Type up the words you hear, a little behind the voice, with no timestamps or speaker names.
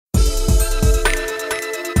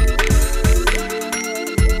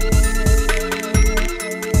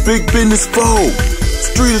big business folk.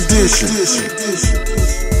 Street edition.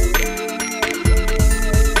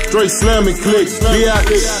 Str8 Slammin clicks,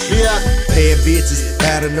 Bad bitches,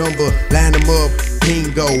 add a number, line them up,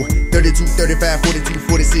 bingo. 32, 35, 42,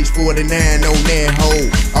 46, 49 on that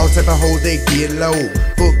hoe. All type of hoes that get low,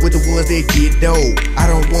 fuck with the ones that get dough. I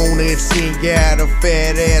don't want it if she ain't got a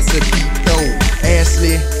fat ass or deep though.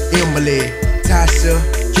 Ashley, Emily, Tasha,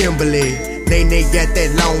 Kimberly, they got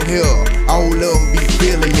that long hair, all of them be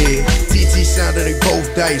feeling me. TT Shonda, they both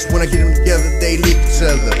dice, when I get them together, they lick each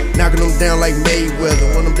other. Knocking them down like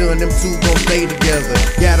Mayweather, when I'm doing them two gon' stay together.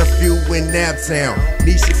 Got a few in Naptown,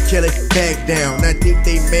 Nisha, Kelly, back down. I think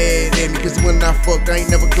they mad at me, cause when I fucked, I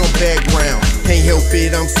ain't never come back round. Can't help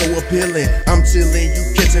it, I'm so appealing, I'm chillin', you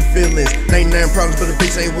catching feelings. 99 problems, but a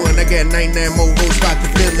bitch ain't one, I got 99 more hoes spot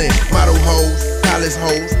to fillin'. Model hoes, college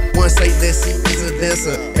hoes, one say let's see is a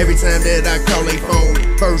dancer. Every time that I call a phone,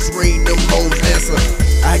 first ring them hoes answer.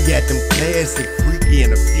 I got them classic, freaky,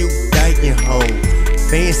 and a few dyking hoes.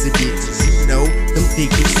 Fancy bitches, you know, them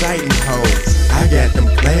thick exciting hoes. I got them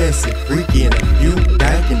classic, freaky, and a few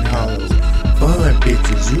dyking hoes. Fun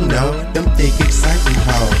bitches, you know, them thick exciting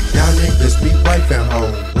hoes. Y'all niggas be wifing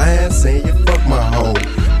hoes, lying saying you fuck my hoe.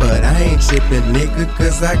 But I ain't trippin', nigga,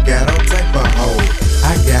 cause I got all type of hoes.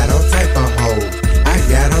 I got all type of hoes, I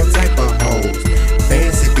got all type of hoes.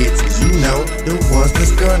 Fancy bitches, you know, the ones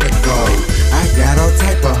that's gonna go. I got all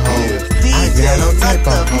type of hoes, I got all type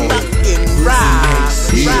of hoes.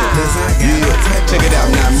 Check it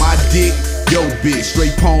out now, my dick, yo bitch,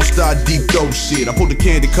 straight porn star, deep throat shit. I pulled the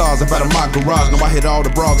candy cars up out of my garage, now I hit all the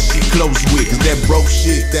bras she close with. Cause that broke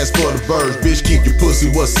shit, that's for the birds. Bitch, keep your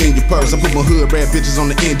pussy, what's in your purse? I put my hood rat bitches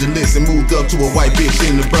on the engine list and moved up to a white bitch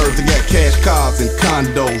in the birds. I got cash cars and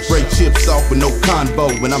condos, break chips off with no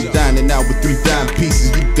convo. When I'm dining out with 3 dime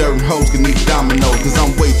pieces, you dirt hoes can eat dominoes. Cause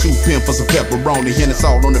I'm way too pimp for some pepperoni, and it's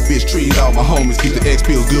all on the bitch, treat all my homies. Keep the X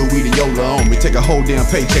pills, good weed and Yola on me. Take a whole damn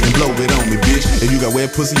paycheck and blow it on me, bitch. If you got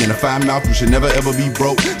wet pussy and a fine mouth, you should never ever be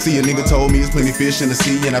broke. See, a nigga told me there's plenty fish in the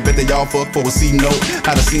sea, and I bet they all fuck for a C note.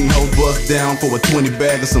 I done seen hoes bust down for a 20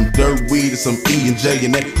 bag of some dirt weed and some E&J,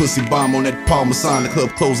 and that pussy bomb on that Parmesan. The club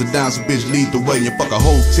close it down, so bitch lead the way. And fuck a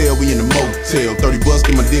hotel, we in the motel. 30 bucks,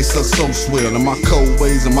 get my dick sucked so swell. And my cold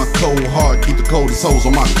ways and my cold heart keep the coldest hoes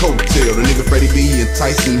on my coattail. The nigga Freddie be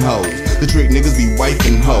enticing hoes, the trick niggas be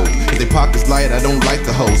wiping hoes. If they pockets light, I don't like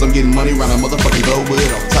the hoes. I'm getting money around a motherfucking globe with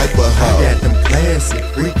all type of hoes. I got them classic,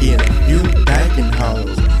 freaky, and a few dyking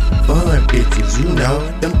hoes. Fun bitches, you know,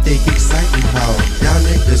 them thick exciting hoes. Y'all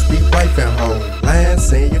niggas be wifing hoes, lying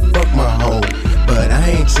saying you fuck my hoe. But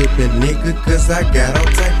I ain't trippin', nigga, cause I got all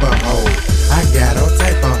type of hoes. I got all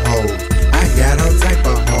type of hoes, I got all type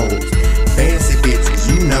of hoes. Fancy bitches,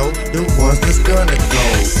 you know, the ones that's gonna go.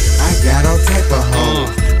 I got all type of hoes,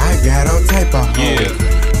 I got all type of hoes.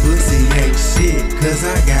 Pussy ain't shit, cause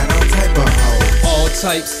I got all type of hoes. All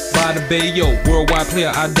types, by the bay, yo. Worldwide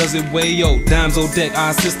player, I does it way, yo. Dimes on deck, I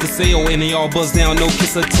assist the sale. And they all buzz down, no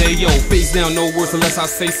kiss or tail, yo. Face down, no words unless I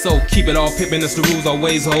say so. Keep it all pippin', that's the rules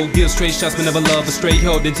always, ho. Give straight shots, but never love a straight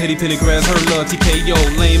hoe. Then Teddy Pendergrass, her love, TKO.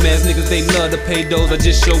 Lame ass niggas, they love to pay those. I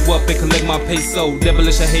just show up and collect my peso.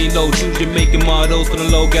 Devilish a halo, choose Jamaican models for the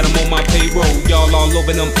low. Got them on my payroll. Y'all all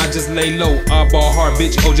over them, I just lay low. I ball hard,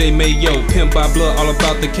 bitch, OJ Mayo. Pimp by blood, all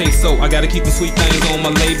about the queso. I gotta keep the sweet things on my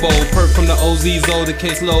label. Perk from the OZs, the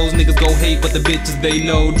case lows. Niggas go hate, but the bitches they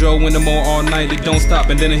know. Dro in the mall all night, they don't stop.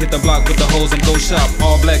 And then I hit the block with the hoes and go shop.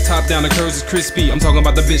 All black top down, the curves is crispy. I'm talking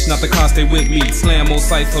about the bitch, not the cost, they with me. Slam on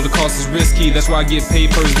site, so the cost is risky. That's why I get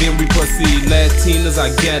paid first, then we proceed. Latinas, I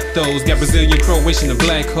got those. Got Brazilian, Croatian, and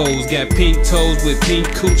black hoes. Got pink toes with pink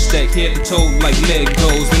cooch, stack head to toe like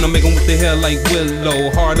Legos. Then I make them with the hair like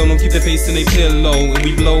Willow. Hard on them, keep their face in they pillow. And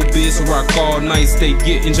we blow biz, so rock all night. Stay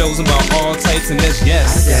getting Joes about all types, and that's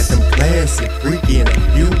yes. I got them classic, freaky, and a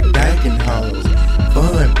few dyking hoes.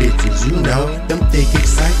 Fun bitches, you know, them thick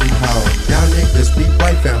exciting hoes. Y'all niggas be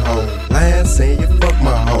wifing hoes, lying saying you fuck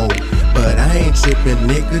my hoe. But I ain't trippin',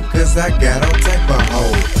 nigga, cause I got all type of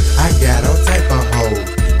hoes. I got all type of hoes,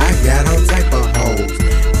 I got all type of hoes.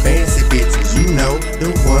 Fancy bitches, you know, the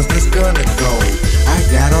ones that's gonna go. I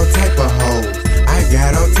got all type of hoes, I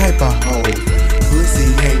got all type of hoes. Pussy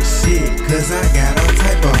ain't shit, cause I got all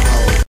type of hoes.